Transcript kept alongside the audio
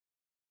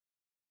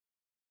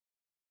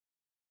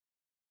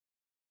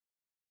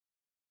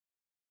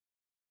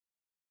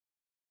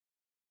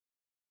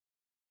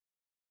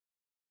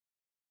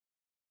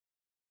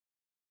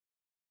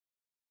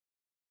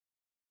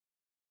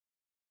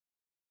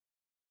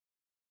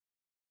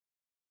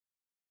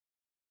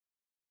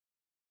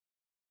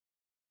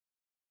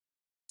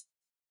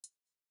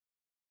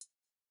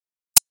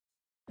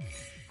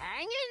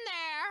Hang in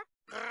there.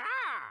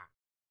 Grah.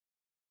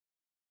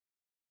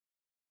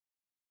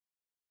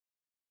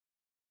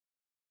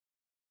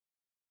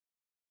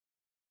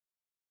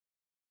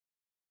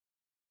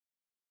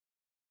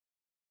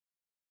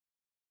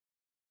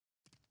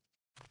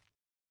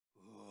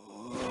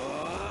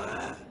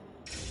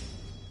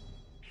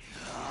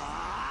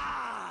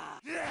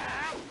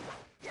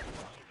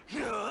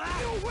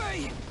 No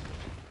way!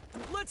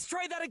 Let's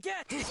try that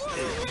again!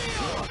 Water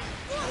wheel!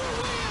 Water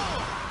wheel!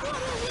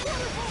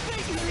 Waterfall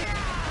baby!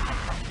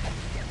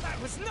 That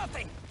was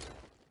nothing!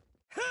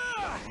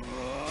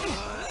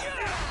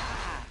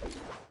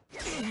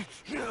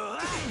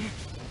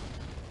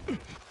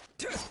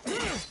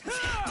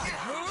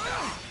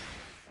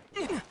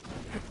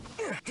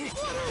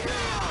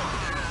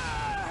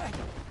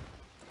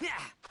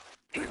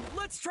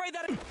 Let's try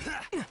that.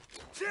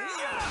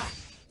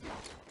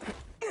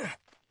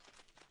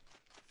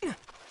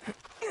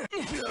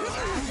 I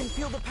can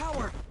feel the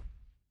power.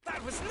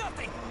 That was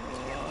nothing.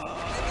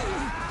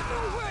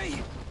 No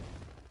way.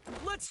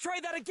 Let's try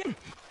that again.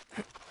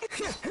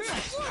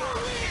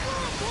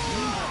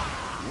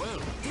 Well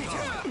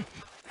done.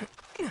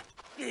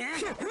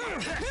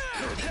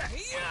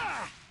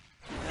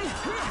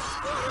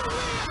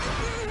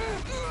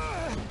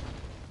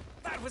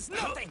 That was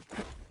nothing.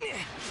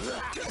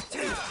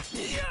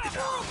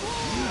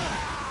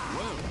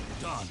 Well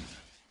done.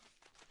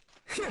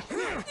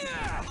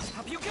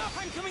 Up you go!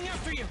 I'm coming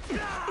after you!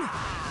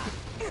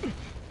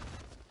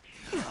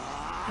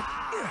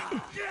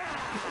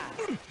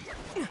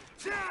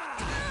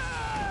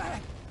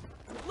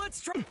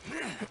 Let's try.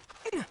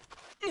 I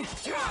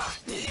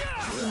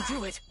can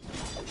do it.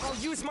 I'll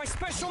use my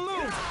special move.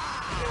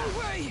 No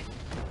way!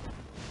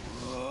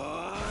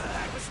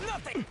 That was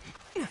nothing.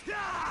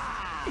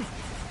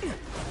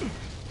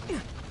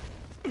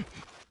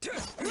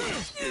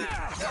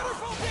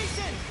 Waterfall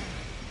basin!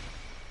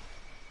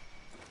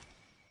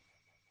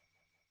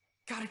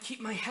 Gotta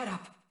keep my head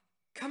up.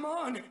 Come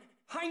on!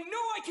 I know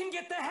I can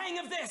get the hang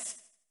of this!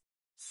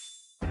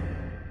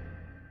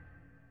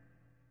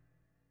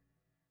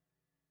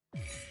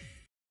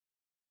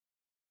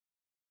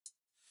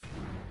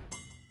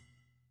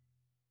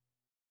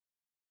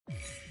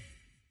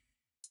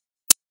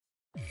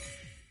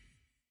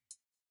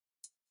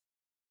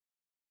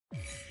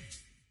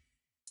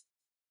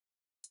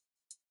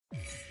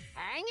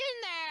 Hang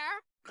in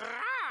there.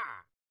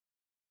 Grah.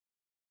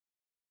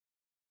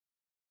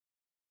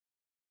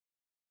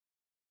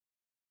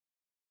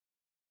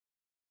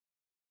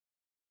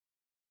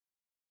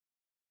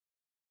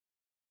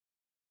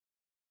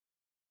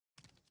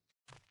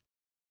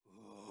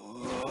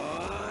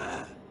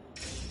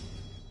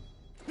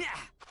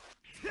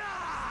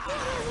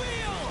 Water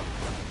wheel!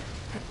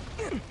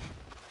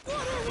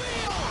 Water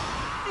wheel!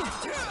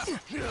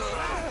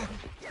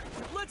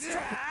 Let's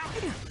try.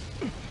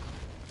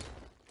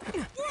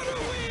 Water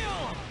wheel!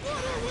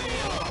 Water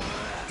wheel!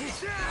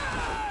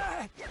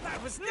 That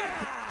was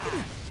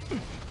nothing.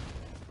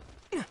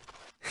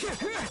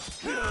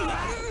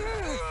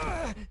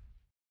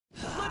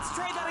 Let's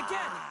try that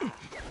again.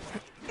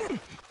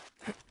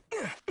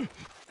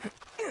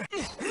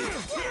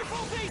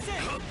 Waterfall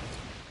basin!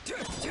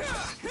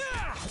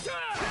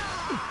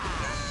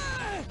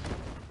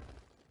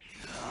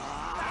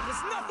 That was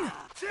nothing!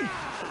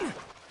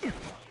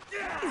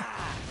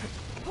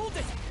 Hold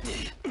it!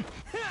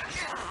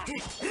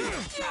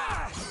 I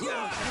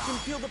can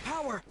feel the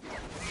power!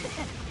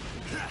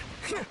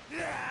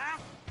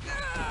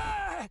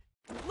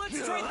 Let's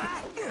try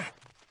that!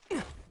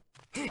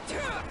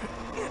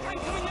 I'm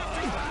coming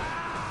after you!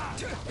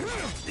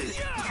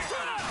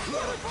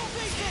 Waterfall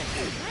basin!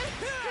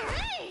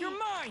 You're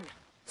mine!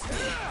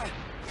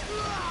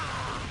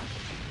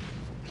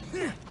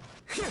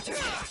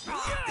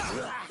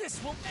 This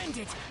will end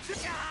it!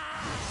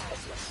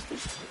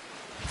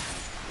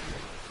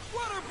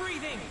 Water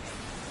breathing!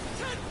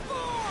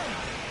 Transform!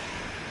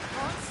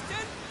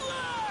 Constant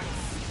flux!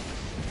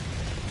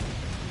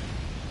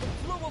 The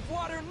flow of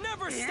water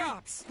never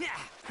stops!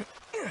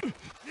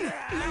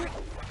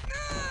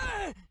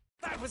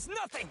 That was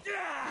nothing!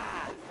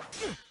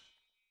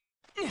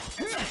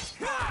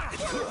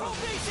 Waterfall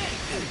basin!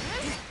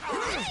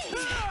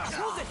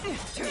 Hold it!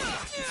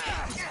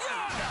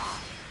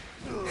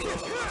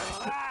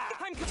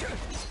 I'm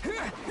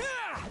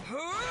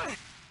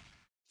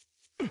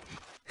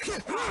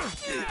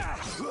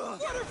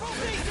Waterfall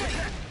basin!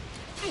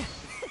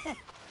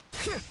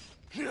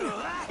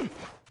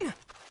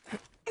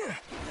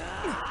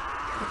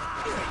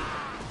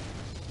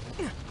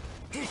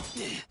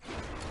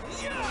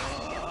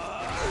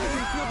 I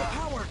can feel the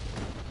power!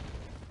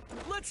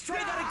 Let's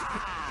try that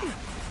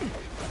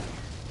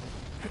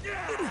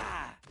again!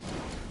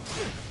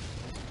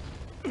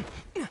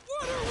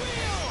 Water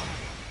wheel!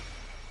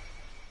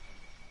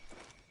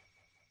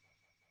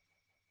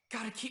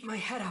 Gotta keep my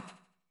head up.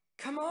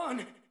 Come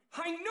on!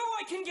 I know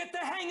I can get the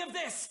hang of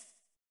this!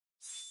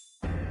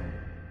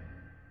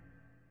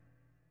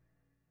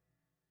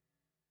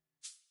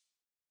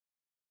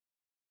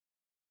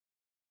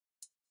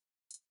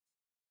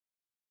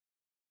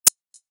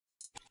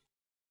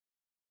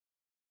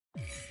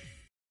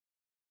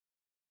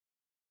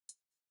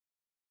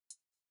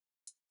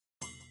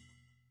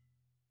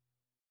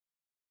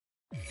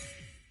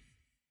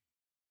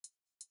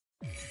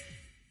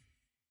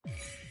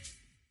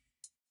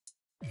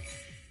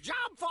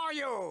 for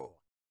you!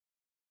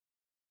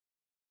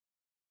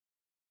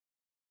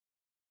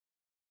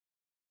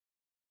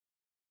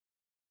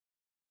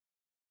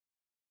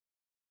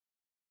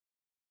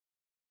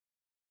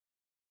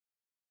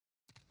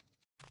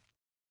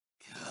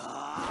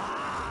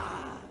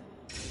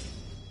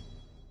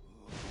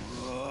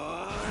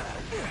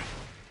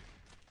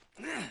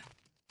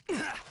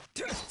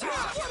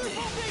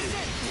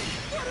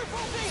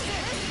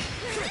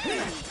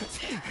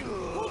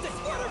 Hold it!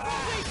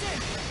 Waterfall basic!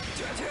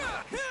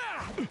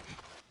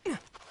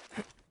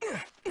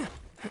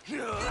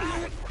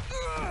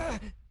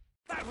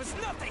 That was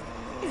nothing!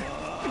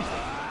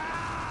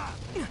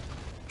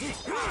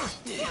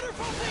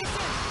 Waterfall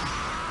basic!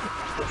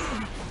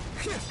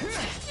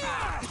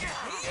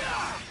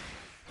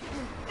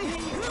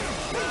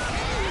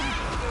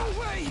 No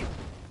way!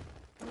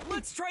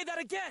 Let's try that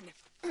again!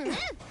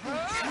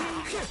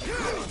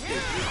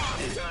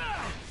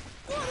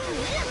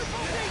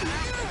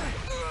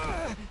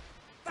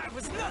 That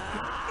was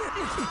nothing!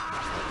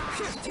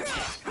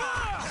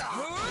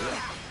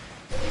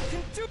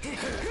 You can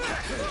do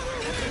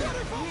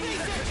waterfall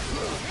basic!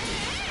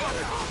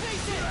 Waterfall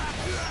basic!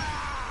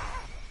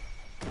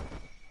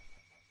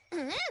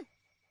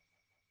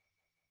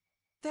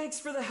 Thanks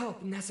for the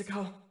help,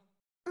 Nezuko.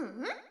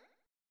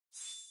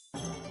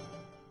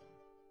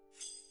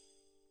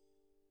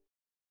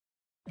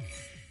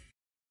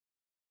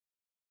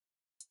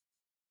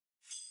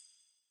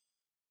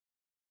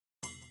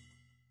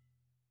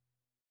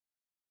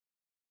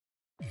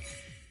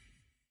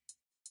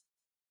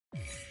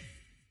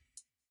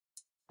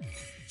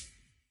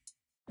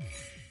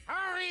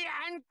 Hurry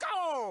and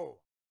go!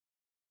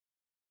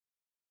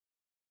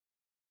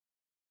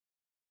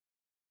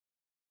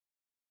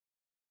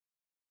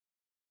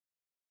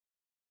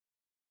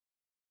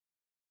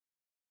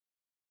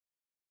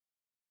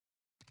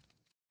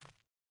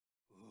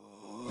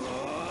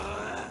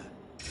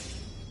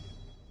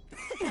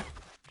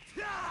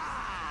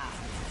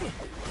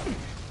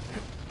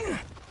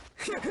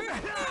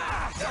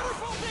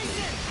 Waterfall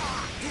basic!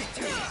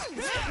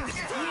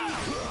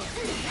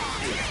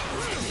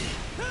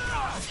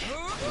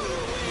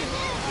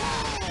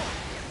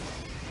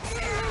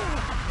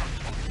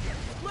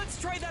 Let's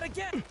try that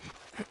again!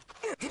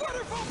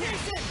 Waterfall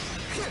basic!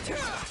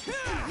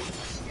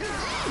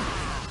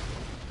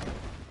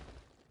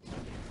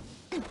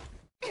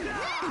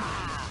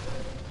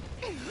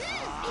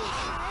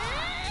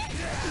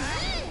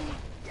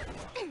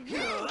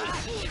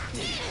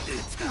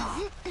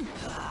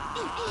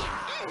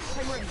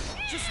 I'm ready.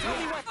 Just tell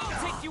me what. I'll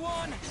take you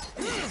on.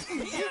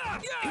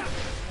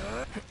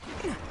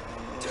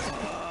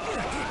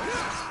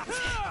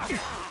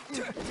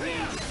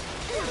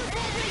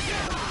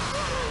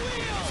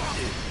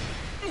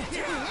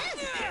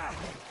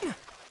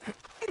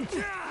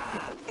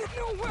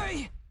 No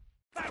way!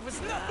 That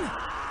was nothing!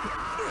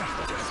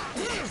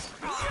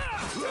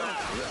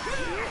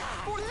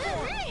 Fourth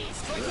form!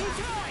 Striking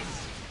time!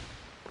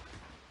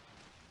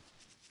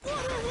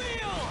 Water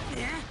wheel!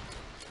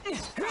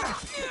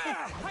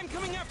 I'm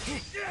coming up!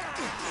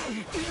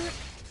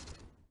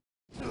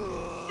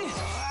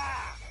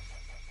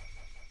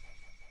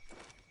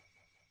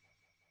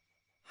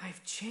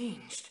 I've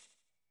changed.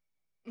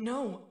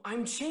 No,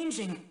 I'm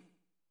changing.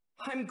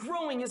 I'm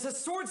growing as a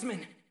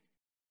swordsman.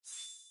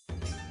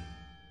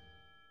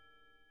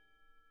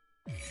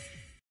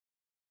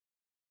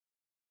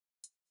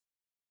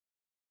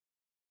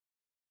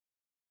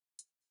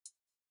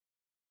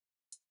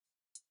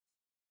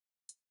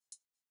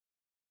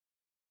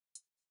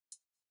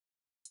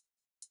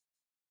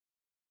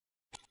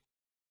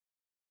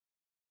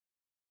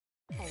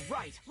 All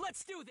right,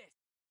 let's do this!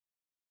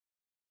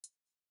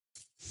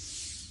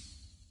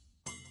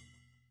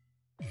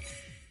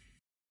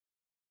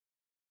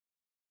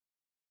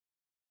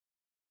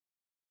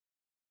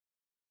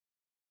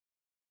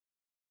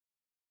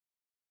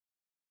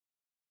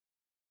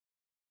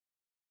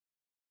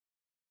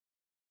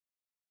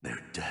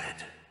 They're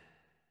dead.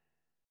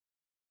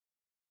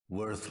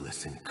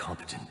 Worthless,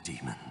 incompetent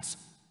demons.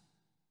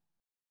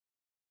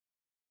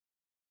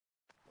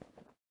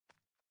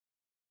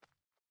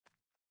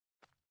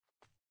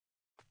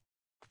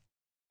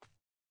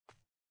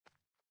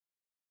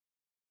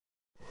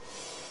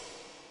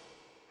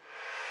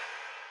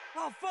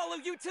 I'll follow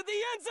you to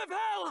the ends of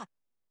hell!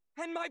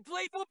 And my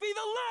blade will be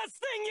the last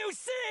thing you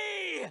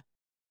see!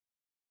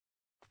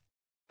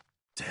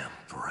 Damn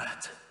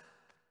brat.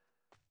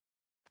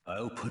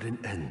 I'll put an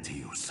end to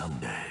you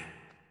someday.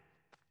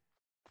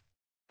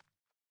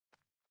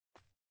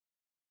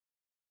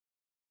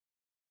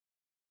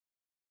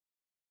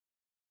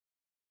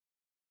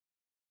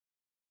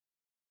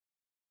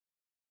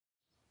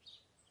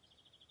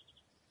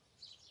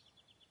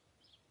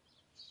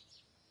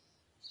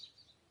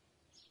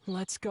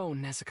 Let's go,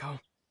 Nezuko.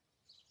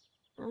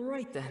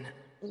 Right then,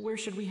 where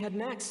should we head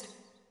next?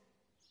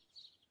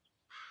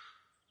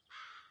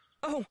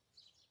 Oh!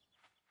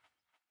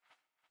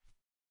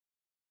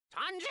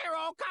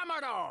 Tanjiro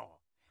Kamado!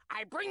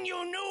 I bring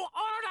you new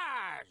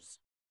orders!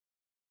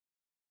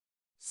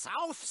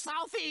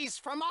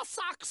 Southeast from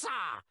Asakusa.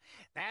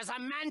 There's a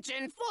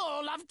mansion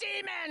full of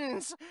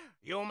demons.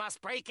 You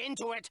must break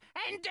into it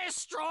and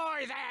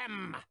destroy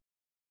them.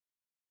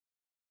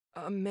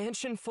 A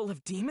mansion full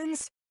of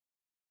demons?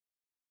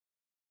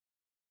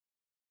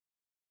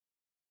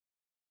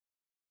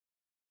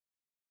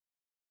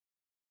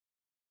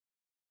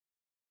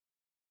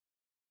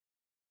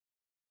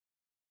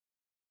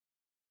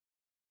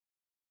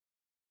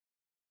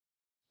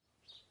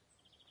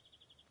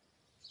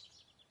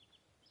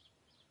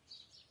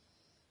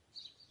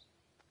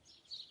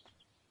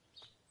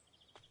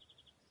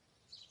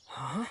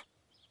 Huh?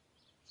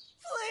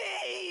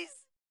 Please!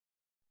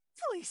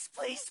 Please,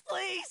 please,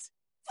 please!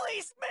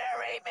 Please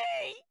marry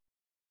me!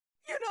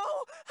 You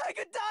know, I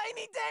could die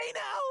any day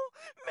now!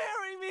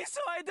 Marry me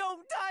so I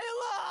don't die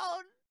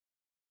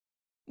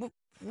alone!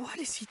 What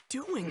is he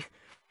doing?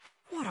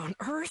 What on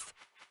earth?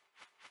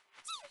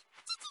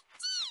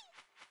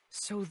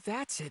 So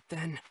that's it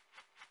then.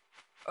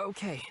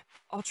 Okay,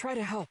 I'll try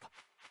to help.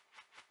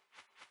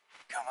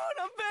 Come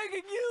on, I'm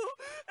begging you!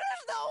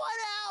 There's no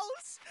one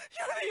else!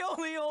 You're the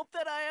only hope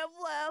that I have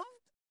left!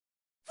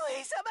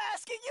 Please, I'm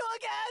asking you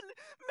again!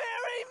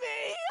 Marry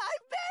me! I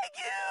beg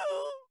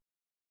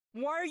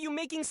you! Why are you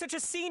making such a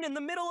scene in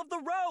the middle of the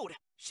road?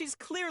 She's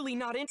clearly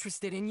not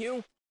interested in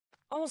you.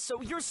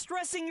 Also, you're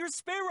stressing your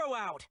sparrow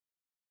out!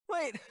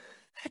 Wait,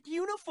 that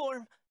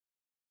uniform!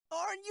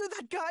 Aren't you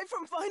that guy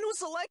from Final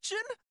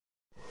Selection?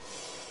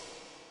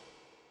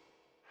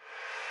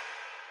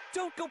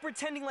 Don't go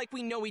pretending like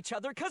we know each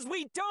other, 'cause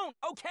we don't,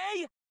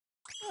 okay?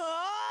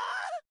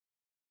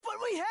 But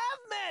we have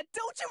met,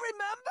 don't you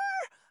remember?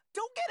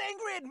 Don't get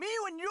angry at me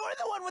when you're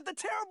the one with the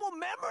terrible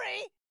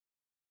memory!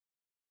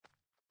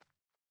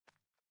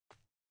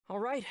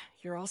 Alright,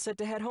 you're all set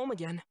to head home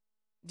again.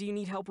 Do you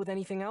need help with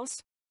anything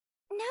else?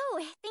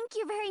 No, thank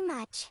you very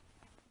much.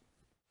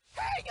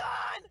 Hang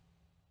on!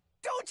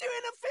 Don't you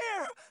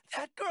interfere!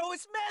 That girl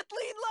is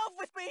madly in love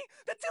with me!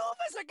 The two of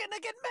us are gonna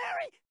get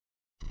married!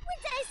 When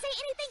did I say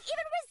anything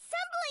even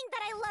resembling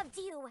that I loved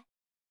you?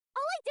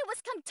 All I did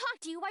was come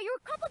talk to you while you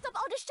were crumpled up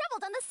all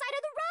disheveled on the side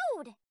of the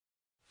road.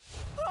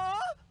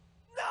 Huh?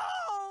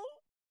 No!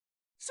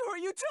 So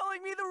are you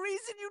telling me the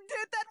reason you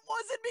did that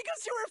wasn't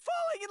because you were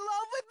falling in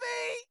love with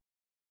me?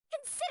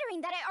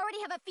 Considering that I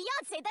already have a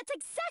fiancé, that's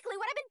exactly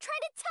what I've been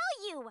trying to tell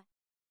you.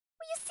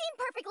 Well, you seem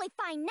perfectly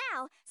fine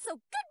now, so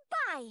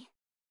goodbye.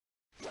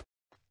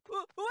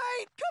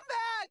 Wait, come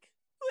back!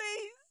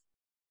 Please!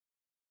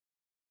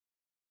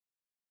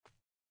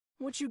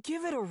 Would you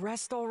give it a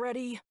rest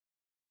already?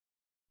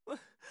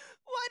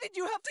 Why did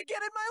you have to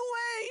get in my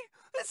way?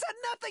 This had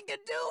nothing to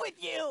do with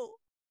you!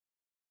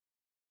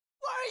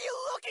 Why are you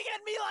looking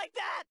at me like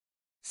that?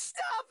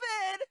 Stop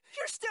it!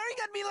 You're staring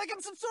at me like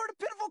I'm some sort of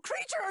pitiful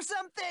creature or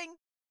something!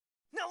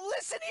 Now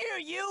listen here,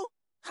 you!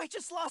 I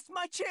just lost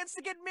my chance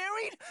to get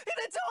married, and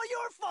it's all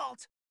your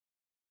fault!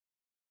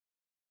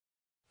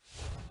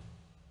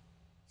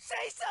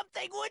 Say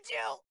something, would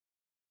you?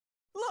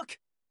 Look,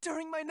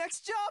 during my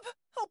next job,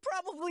 I'll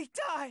probably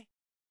die.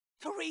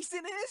 The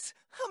reason is,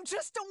 I'm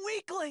just a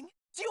weakling.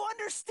 Do you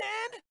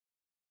understand?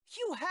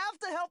 You have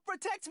to help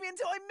protect me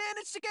until I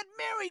manage to get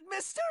married,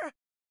 mister!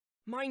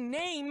 My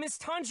name is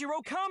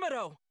Tanjiro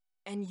Kamado!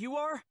 And you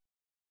are?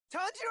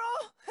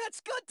 Tanjiro?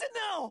 That's good to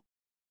know!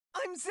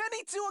 I'm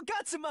Zenitsu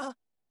Agatsuma!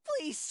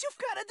 Please, you've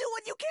gotta do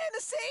what you can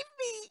to save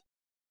me!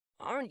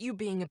 Aren't you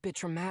being a bit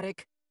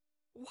dramatic?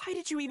 Why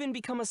did you even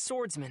become a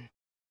swordsman?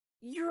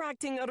 You're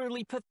acting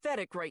utterly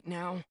pathetic right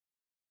now.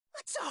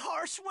 That's a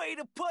harsh way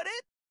to put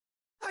it!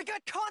 I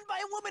got conned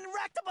by a woman and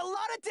racked up a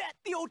lot of debt!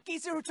 The old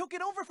geezer who took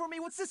it over for me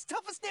was this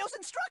tough-as-nails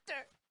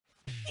instructor!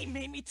 He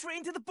made me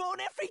train to the bone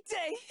every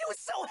day! It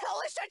was so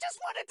hellish I just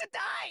wanted to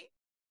die!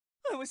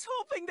 I was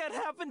hoping that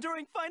happened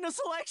during final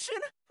selection,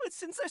 but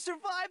since I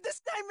survived,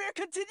 this nightmare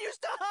continues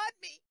to haunt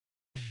me!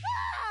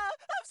 Ah!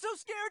 I'm so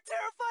scared,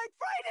 terrified,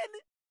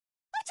 frightened!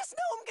 I just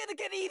know I'm gonna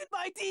get eaten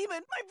by a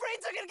demon! My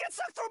brains are gonna get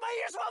sucked through my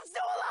ears while I'm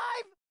still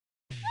alive!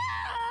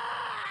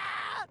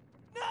 Ah!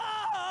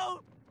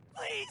 No!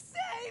 Please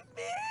save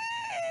me!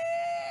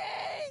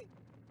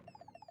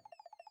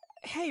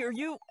 Hey, are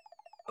you...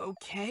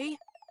 okay?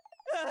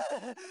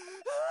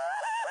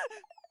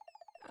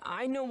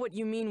 I know what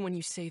you mean when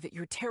you say that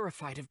you're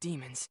terrified of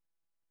demons,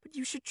 but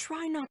you should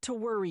try not to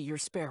worry your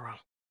sparrow.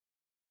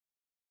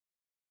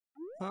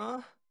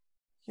 Huh?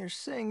 You're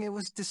saying it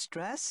was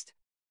distressed?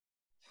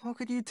 How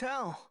could you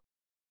tell?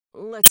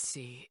 Let's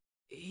see.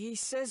 He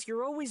says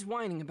you're always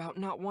whining about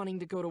not wanting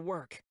to go to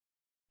work.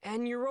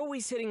 And you're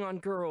always hitting on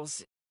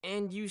girls,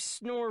 and you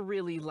snore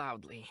really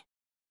loudly.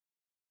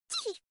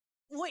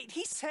 Wait,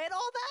 he said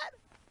all that?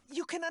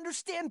 You can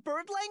understand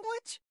bird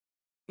language?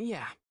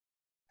 Yeah.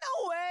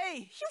 No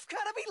way! You've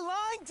gotta be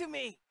lying to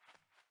me!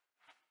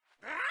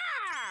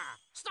 Ah!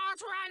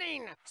 Start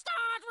running!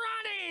 Start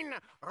running!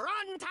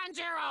 Run,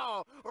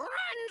 Tanjiro!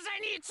 Run,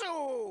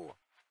 Zenitsu!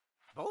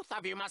 Both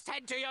of you must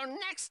head to your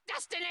next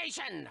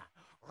destination!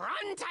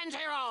 Run,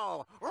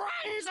 Tanjiro!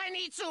 Run,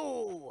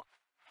 Zenitsu!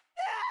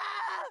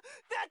 Ah!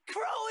 That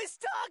crow is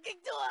talking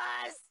to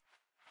us!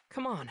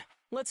 Come on,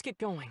 Let's get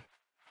going.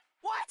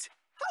 What?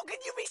 How can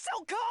you be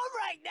so calm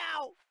right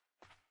now?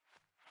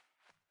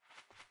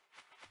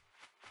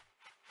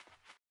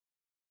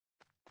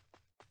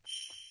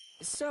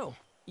 So,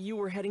 you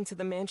were heading to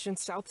the mansion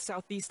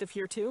southeast of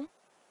here too?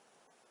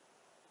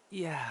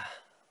 Yeah.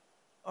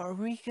 Are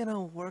we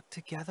gonna work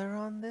together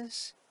on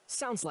this?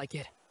 Sounds like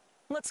it.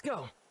 Let's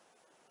go.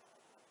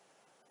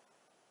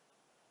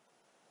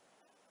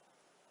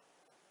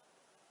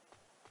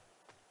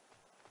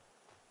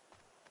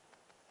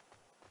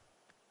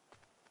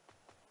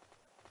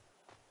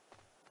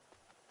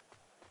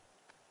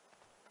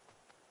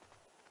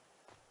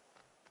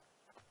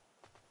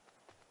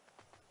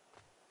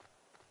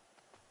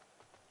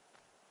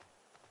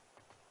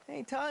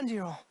 Hey,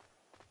 Tanjiro.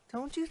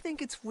 Don't you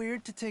think it's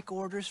weird to take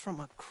orders from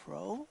a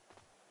crow?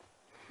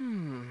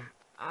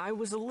 I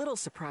was a little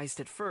surprised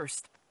at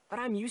first, but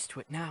I'm used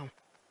to it now.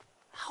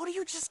 How do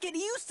you just get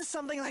used to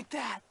something like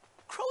that?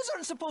 Crows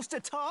aren't supposed to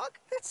talk.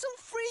 That's so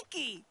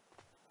freaky.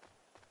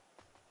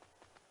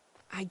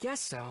 I guess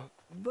so,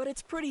 but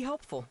it's pretty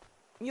helpful.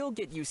 You'll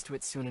get used to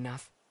it soon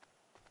enough.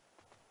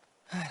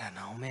 I don't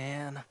know,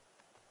 man.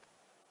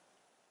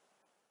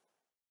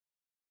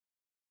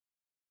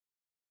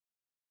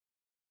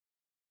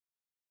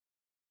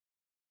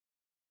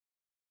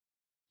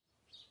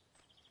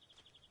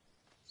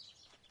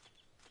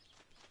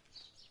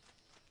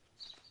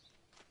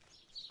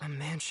 A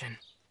mansion.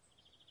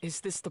 Is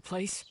this the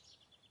place?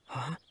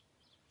 Huh?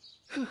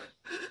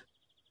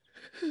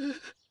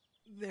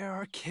 There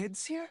are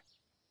kids here?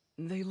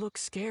 They look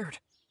scared.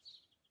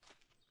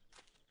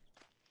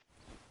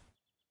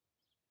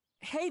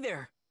 Hey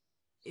there!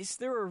 Is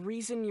there a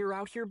reason you're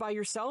out here by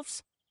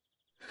yourselves?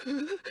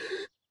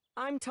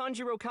 I'm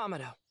Tanjiro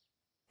Kamado,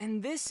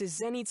 and this is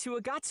Zenitsu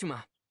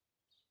Agatsuma.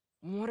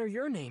 What are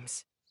your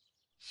names?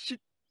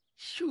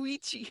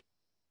 Shuichi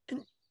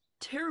and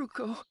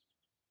Teruko.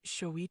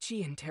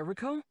 Shoichi and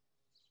Teruko?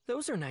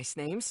 Those are nice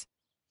names.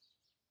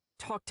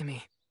 Talk to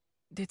me.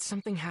 Did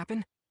something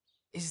happen?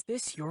 Is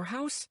this your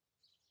house?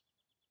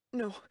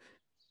 No,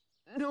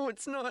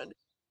 it's not.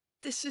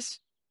 This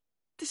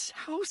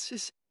house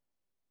is...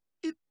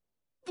 It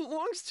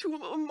belongs to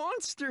a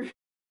monster.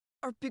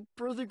 Our big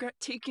brother got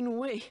taken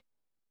away.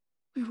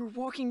 We were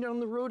walking down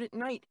the road at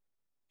night,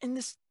 and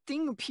this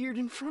thing appeared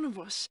in front of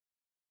us.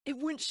 It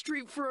went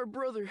straight for our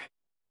brother,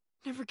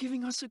 never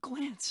giving us a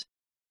glance.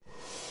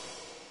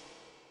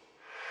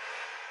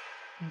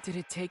 Did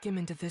it take him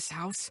into this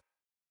house?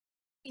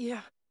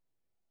 Yeah,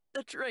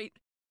 that's right.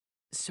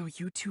 So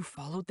you two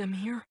followed them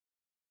here?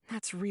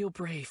 That's real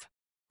brave.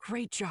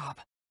 Great job.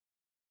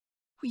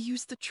 We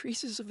used the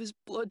traces of his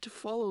blood to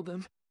follow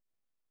them.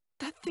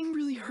 That thing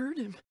really hurt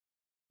him.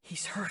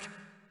 He's hurt.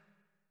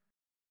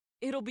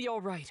 It'll be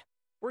all right.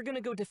 We're gonna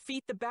go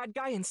defeat the bad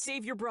guy and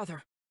save your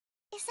brother.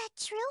 Is that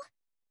true?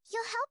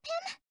 You'll help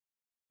him?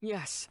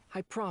 Yes,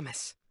 I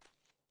promise.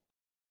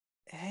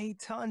 Hey,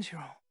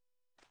 Tanjiro.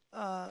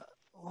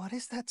 What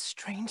is that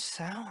strange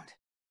sound?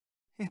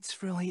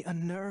 It's really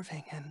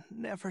unnerving and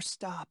never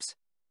stops.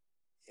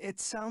 It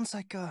sounds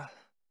like a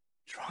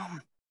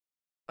drum.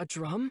 A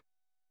drum?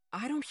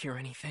 I don't hear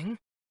anything.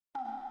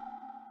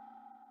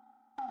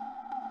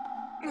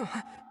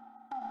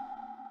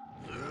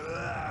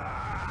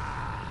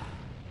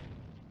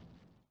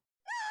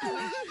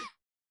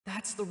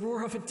 That's the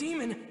roar of a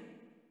demon.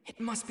 It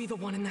must be the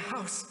one in the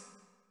house.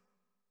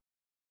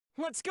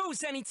 Let's go,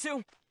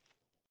 Zenitsu!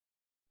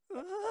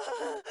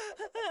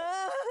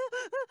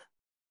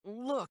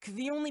 Look,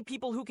 the only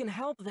people who can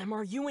help them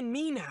are you and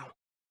me now.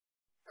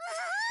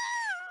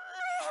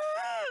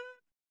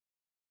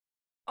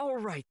 All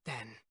right,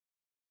 then.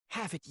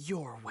 Have it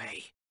your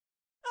way.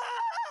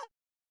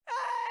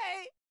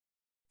 Hey!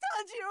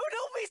 Tanjiro,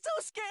 don't be so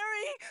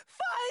scary!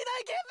 Fine,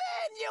 I give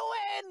in! You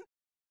win!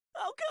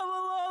 I'll come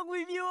along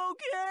with you,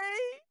 okay?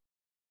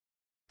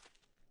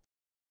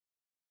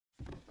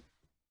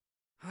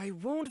 I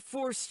won't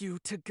force you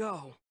to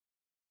go.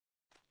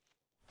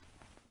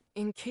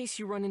 In case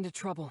you run into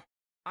trouble,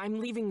 I'm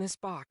leaving this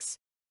box.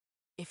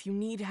 If you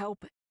need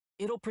help,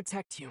 it'll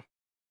protect you.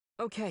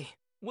 Okay,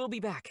 we'll be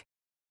back.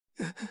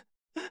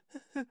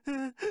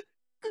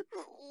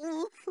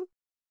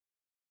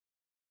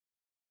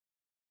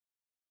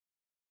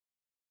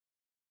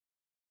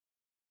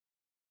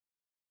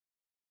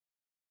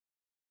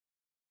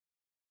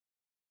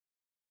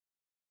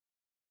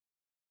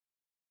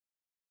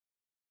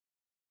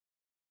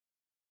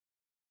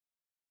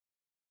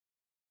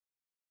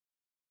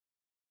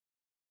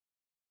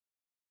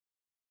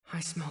 I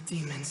smell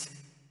demons.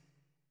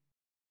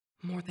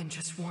 More than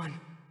just one.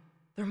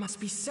 There must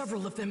be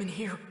several of them in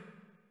here.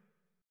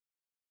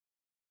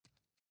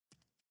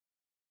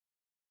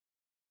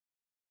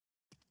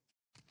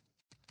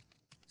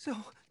 So,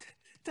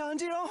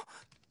 Tanjiro,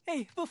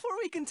 hey, before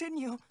we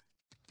continue,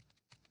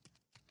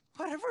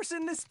 whatever's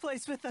in this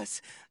place with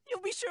us,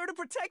 you'll be sure to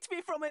protect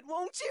me from it,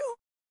 won't you?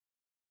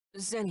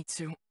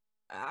 Zenitsu,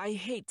 I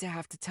hate to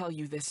have to tell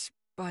you this,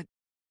 but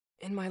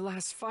in my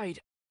last fight,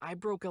 I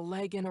broke a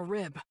leg and a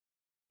rib.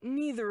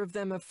 Neither of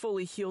them have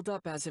fully healed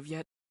up as of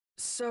yet,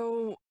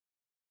 so...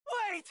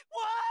 Wait,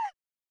 what?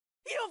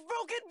 You have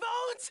broken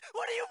bones?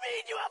 What do you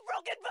mean you have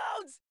broken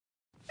bones?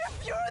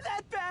 If you're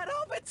that bad, I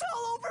hope it's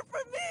all over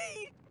for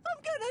me!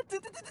 I'm gonna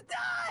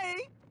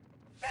die!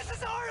 This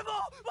is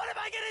horrible! What am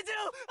I gonna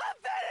do? I'm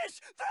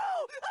finished!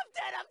 Through! I'm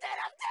dead! I'm dead!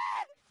 I'm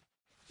dead!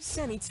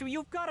 Zenitsu,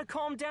 you've gotta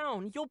calm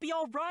down. You'll be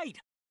alright.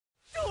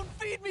 Don't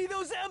feed me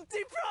those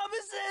empty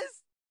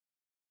promises!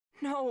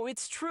 No,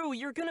 it's true.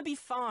 You're gonna be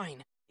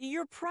fine.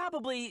 You're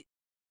probably...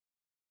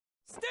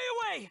 Stay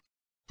away!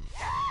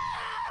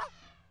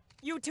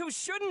 You two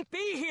shouldn't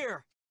be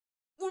here!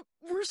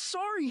 We're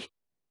sorry.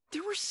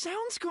 There were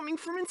sounds coming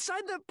from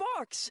inside that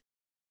box.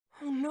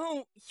 Oh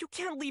no, you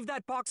can't leave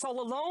that box all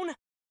alone.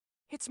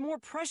 It's more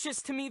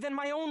precious to me than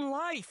my own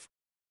life.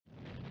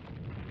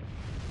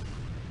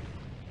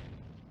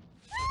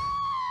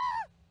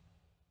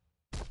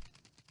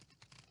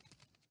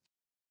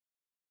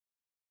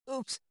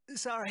 Oops,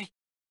 sorry.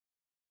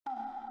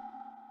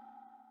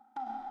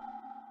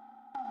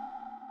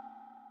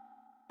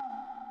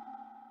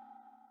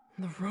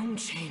 The room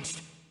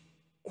changed.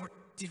 Or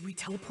did we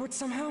teleport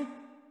somehow?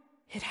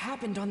 It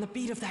happened on the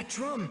beat of that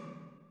drum.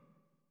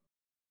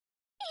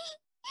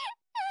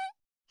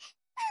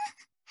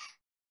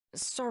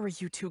 Sorry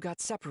you two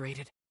got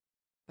separated,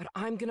 but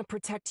I'm gonna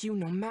protect you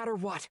no matter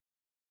what.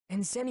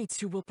 And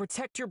Zenitsu will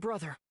protect your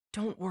brother.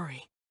 Don't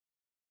worry.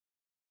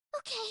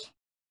 Okay.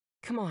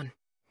 Come on,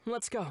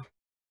 let's go.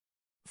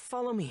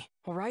 Follow me,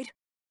 alright?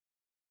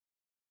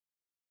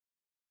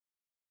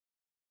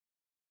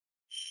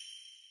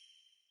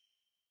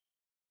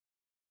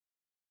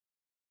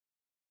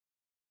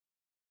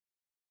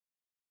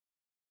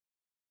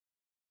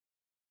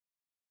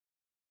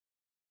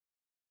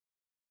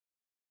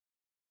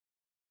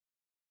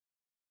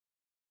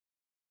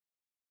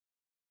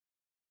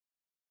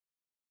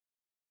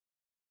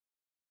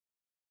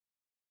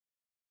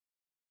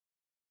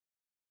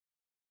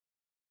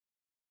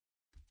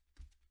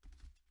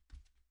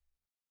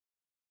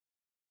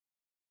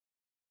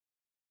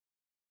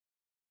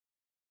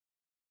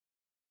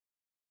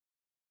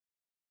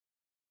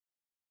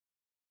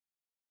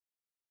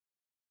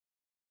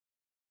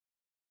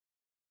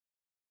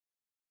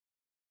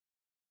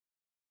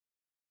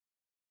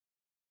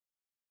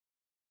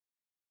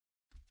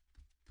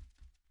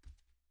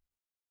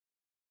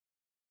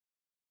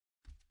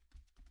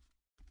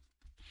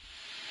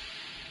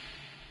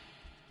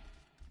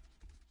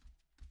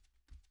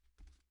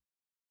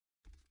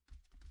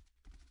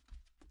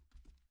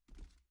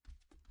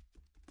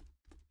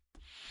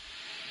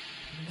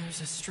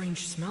 There's a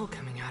strange smell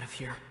coming out of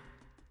here.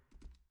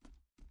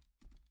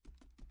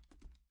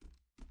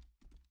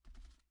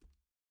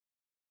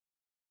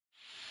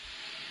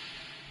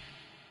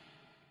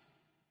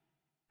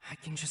 I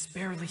can just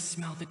barely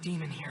smell the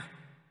demon here.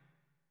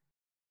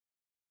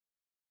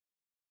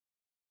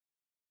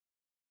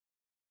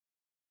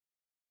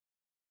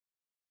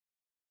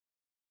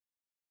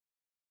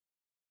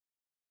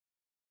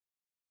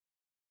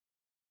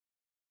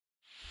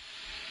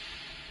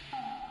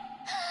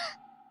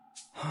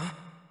 Huh?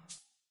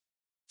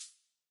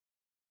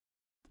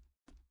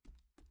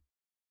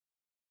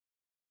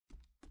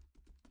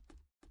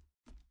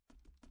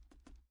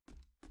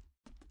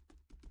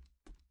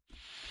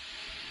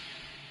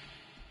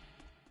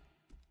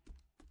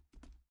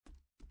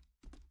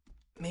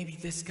 Maybe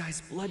this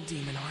guy's blood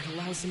demon art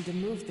allows him to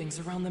move things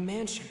around the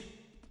mansion.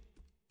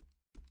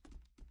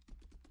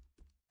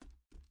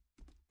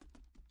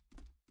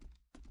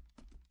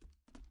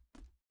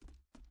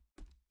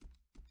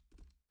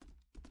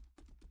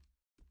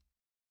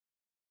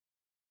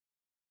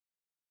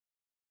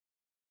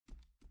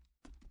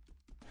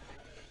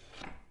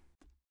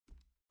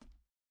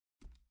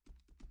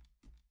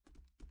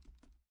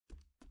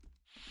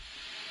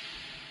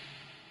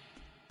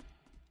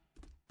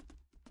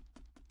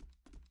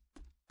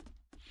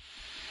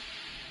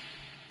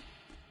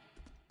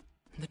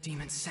 The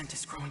demon's scent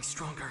is growing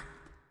stronger.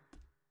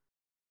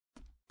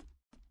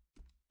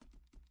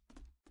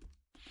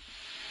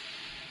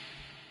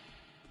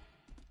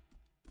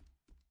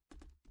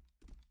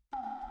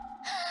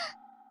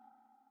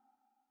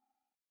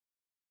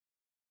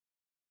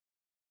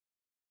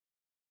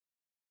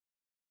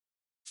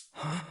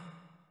 Huh?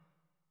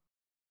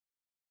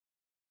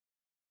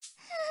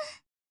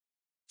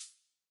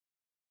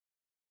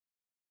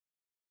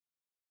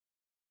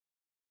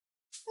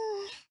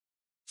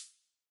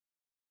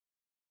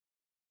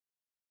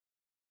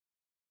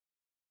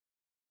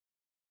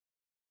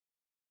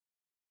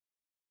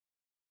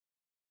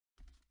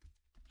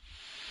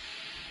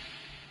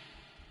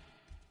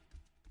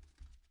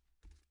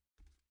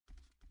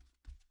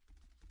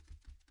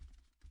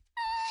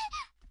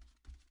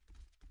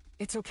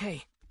 It's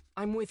okay.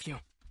 I'm with you.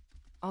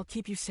 I'll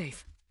keep you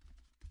safe.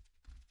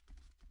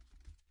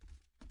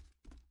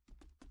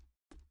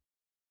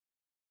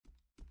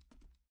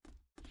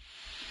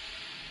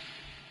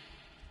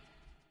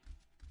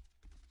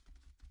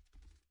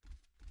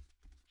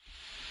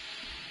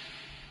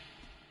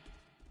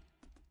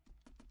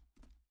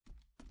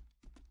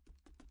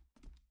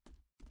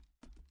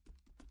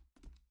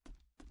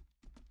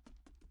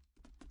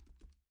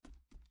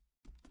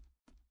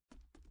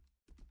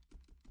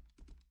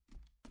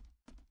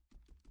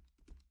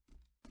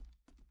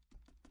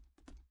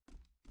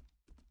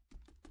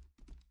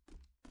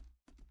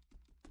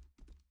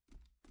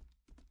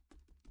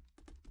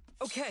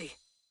 Okay.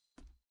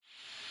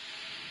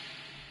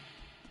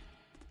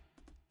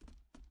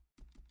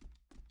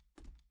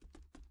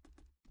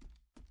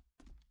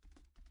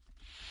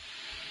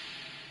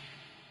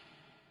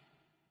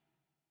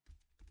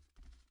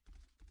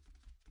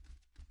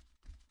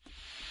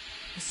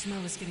 The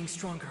smell is getting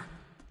stronger.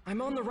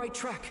 I'm on the right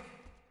track.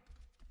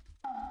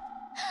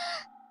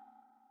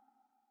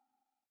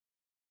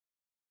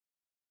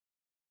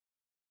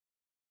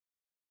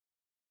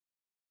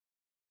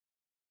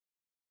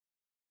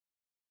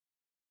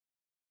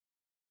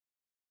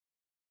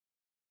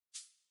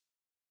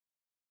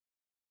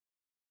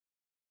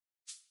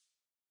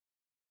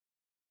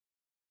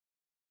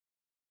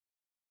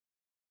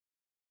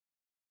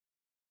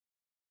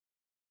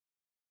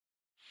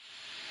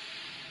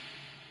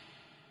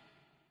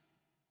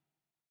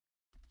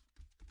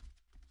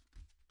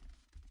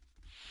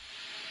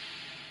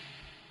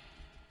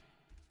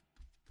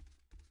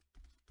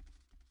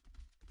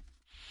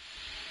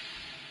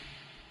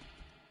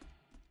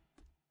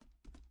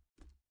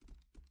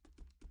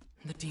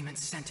 The demon's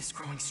scent is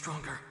growing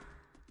stronger.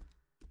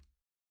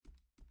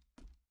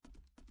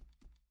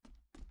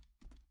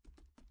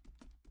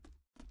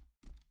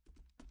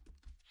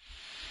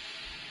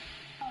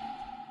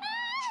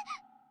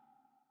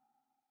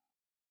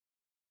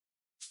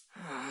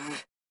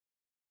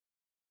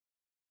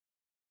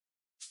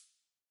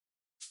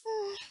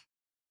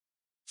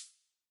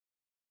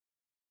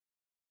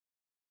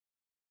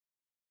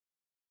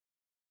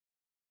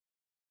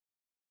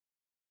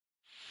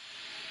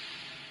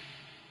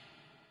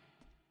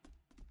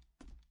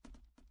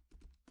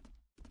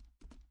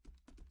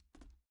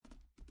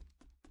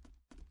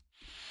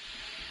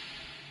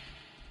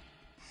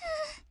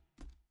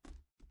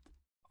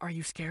 Are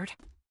you scared?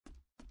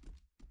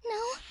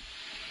 No,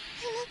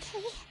 I'm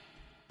okay.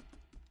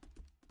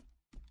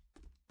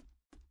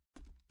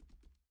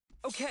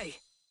 Okay.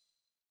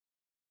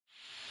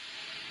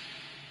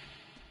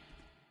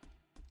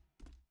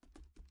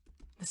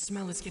 The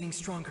smell is getting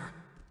stronger.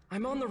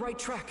 I'm on the right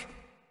track.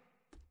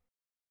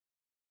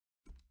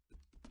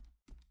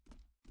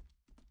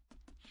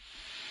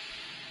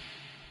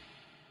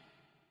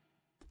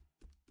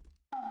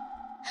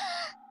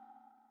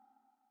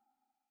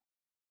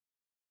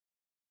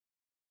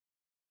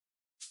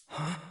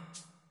 Huh?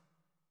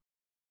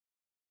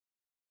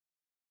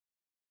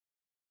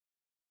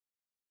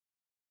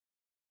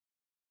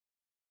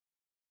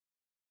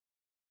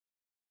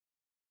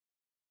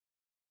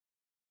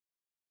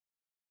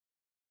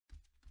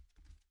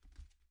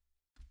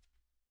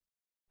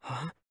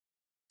 Huh?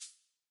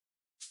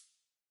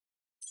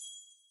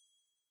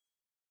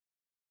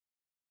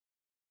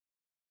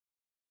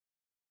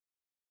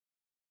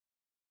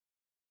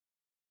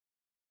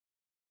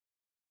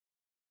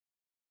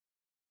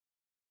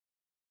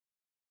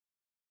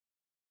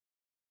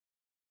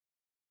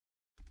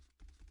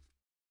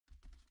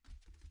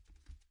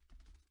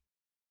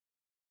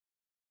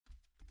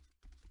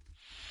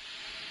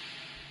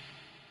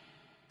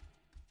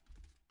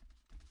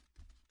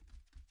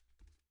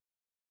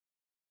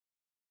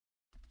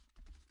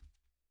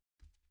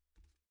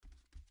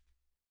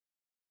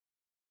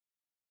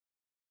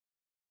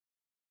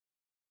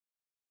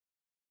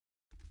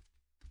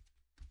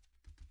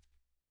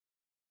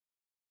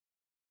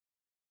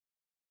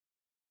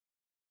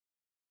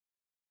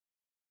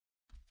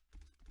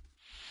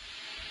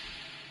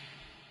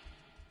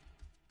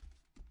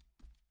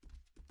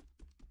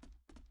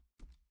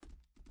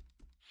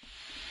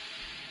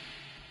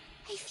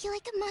 I feel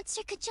like a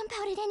monster could jump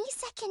out at any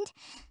second.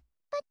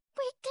 But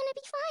we're gonna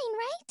be fine,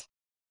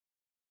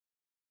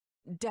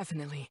 right?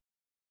 Definitely.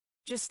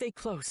 Just stay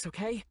close,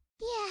 okay?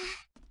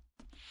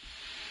 Yeah.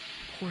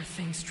 Poor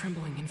thing's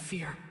trembling in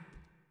fear.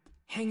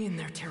 Hang in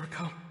there,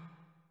 Teriko.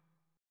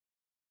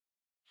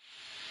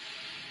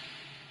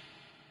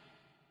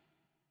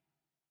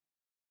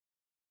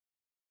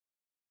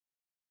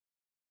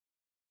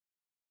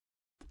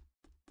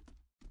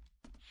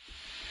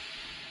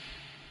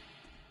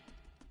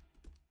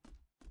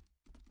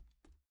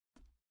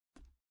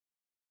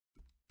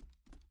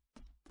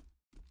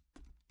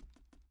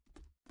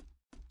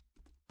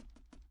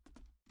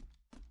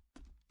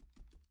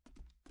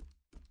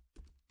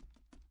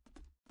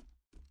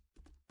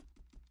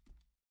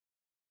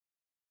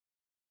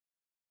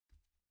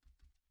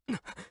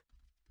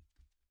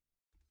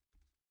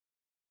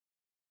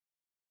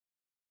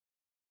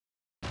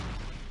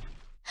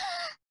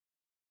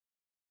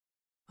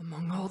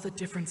 Among all the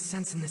different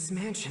scents in this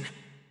mansion,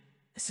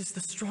 this is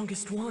the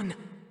strongest one.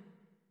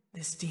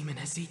 This demon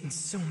has eaten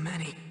so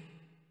many.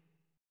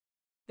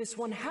 This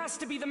one has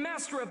to be the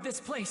master of this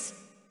place!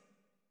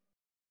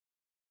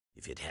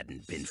 If it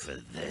hadn't been for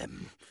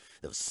them,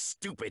 those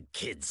stupid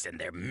kids and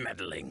their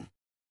meddling.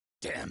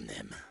 Damn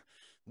them.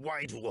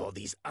 Why do all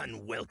these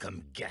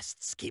unwelcome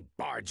guests keep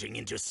barging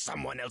into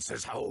someone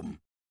else's home?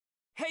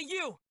 Hey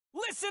you!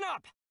 Listen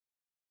up!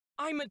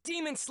 I'm a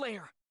demon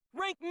slayer,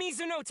 rank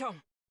Mizunoto,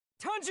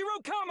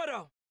 Tanjiro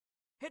Kamado!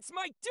 It's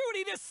my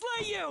duty to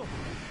slay you!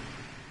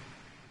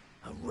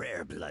 A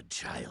rare blood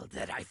child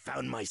that I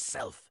found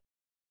myself.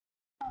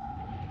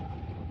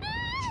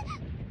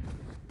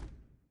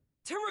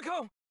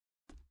 Teriko!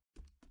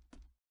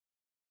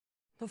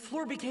 The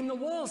floor became the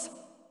walls.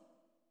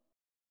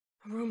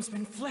 The room's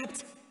been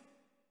flipped.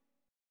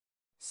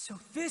 So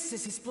this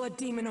is his blood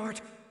demon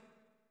art.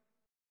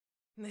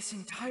 This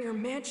entire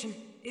mansion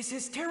is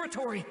his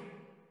territory.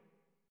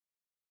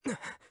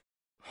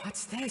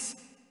 What's this?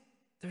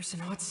 There's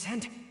an odd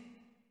scent,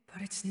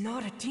 but it's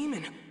not a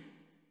demon.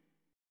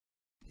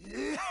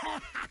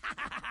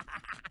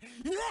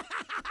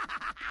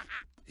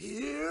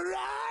 Here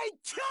I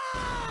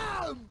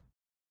come!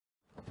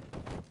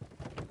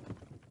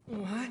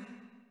 What?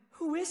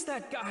 Who is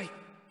that guy?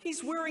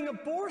 He's wearing a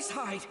boar's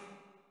hide.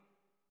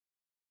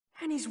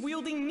 And he's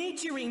wielding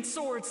Nichirin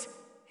swords.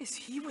 Is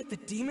he with the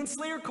Demon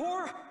Slayer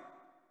Corps?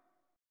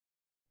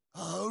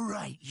 All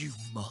right, you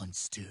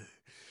monster.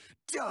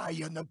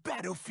 Die on the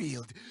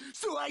battlefield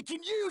so I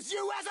can use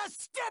you as a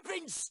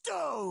stepping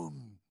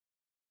stone!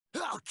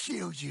 I'll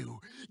kill you,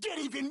 get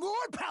even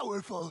more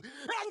powerful,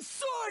 and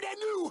soar to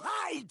new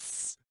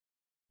heights!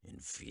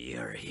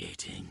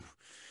 Infuriating.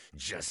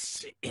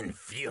 Just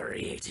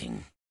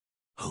infuriating.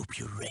 Hope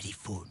you're ready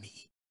for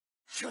me,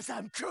 'cause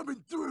I'm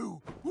coming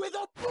through with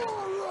a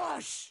bull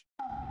rush!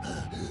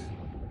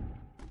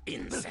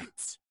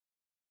 Insects.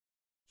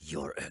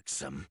 You're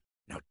irksome.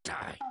 Now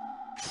die.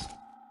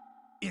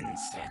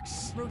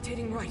 Insects.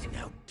 Rotating right.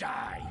 Now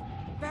die.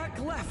 Back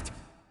left.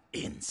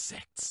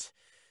 Insects.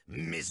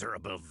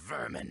 Miserable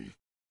vermin.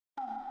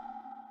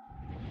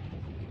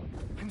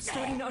 I'm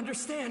starting to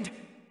understand.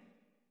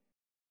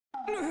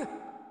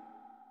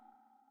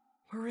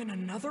 We're in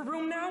another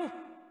room now?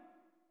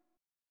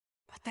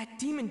 But that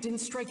demon didn't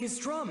strike his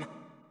drum.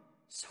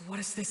 So what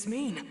does this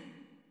mean?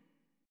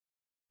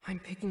 I'm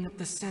picking up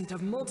the scent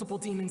of multiple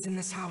demons in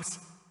this house.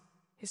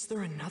 Is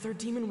there another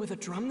demon with a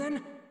drum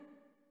then?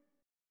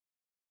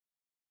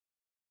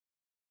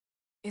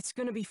 It's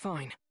gonna be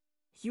fine.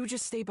 You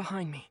just stay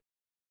behind me.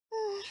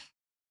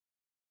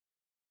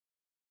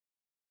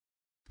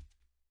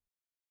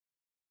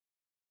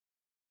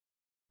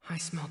 I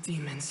smell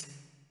demons.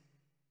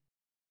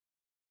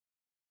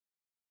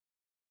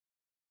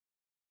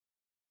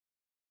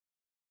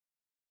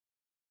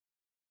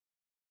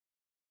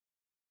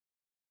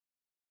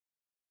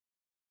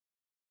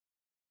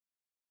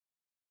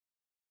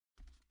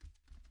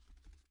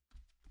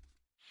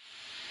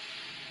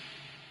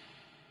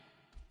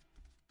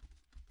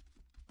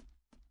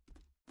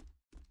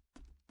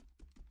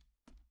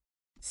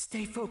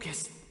 Stay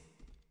focused.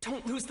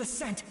 Don't lose the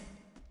scent.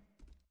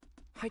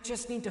 I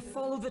just need to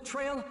follow the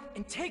trail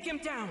and take him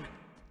down.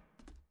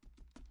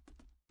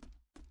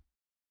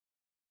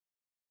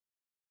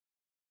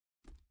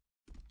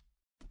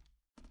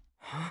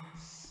 Huh?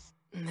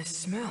 This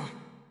smell.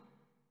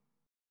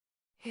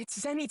 It's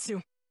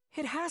Zenitsu.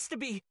 It has to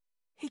be.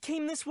 He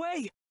came this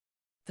way.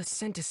 The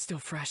scent is still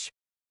fresh.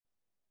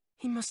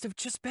 He must have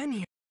just been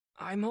here.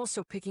 I'm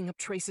also picking up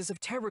traces of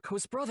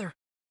Teriko's brother.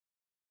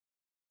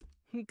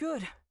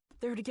 Good.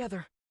 They're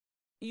together.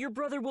 Your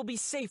brother will be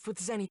safe with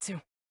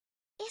Zenitsu.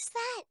 Is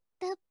that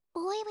the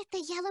boy with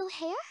the yellow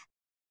hair?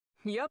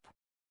 Yep.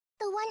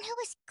 The one who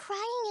was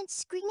crying and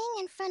screaming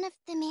in front of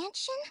the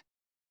mansion?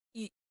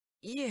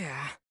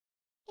 Yeah.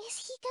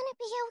 Is he gonna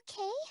be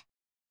okay?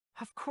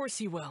 Of course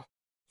he will.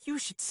 You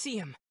should see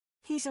him.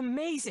 He's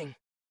amazing.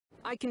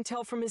 I can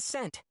tell from his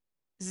scent.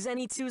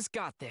 Zenitsu's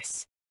got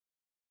this.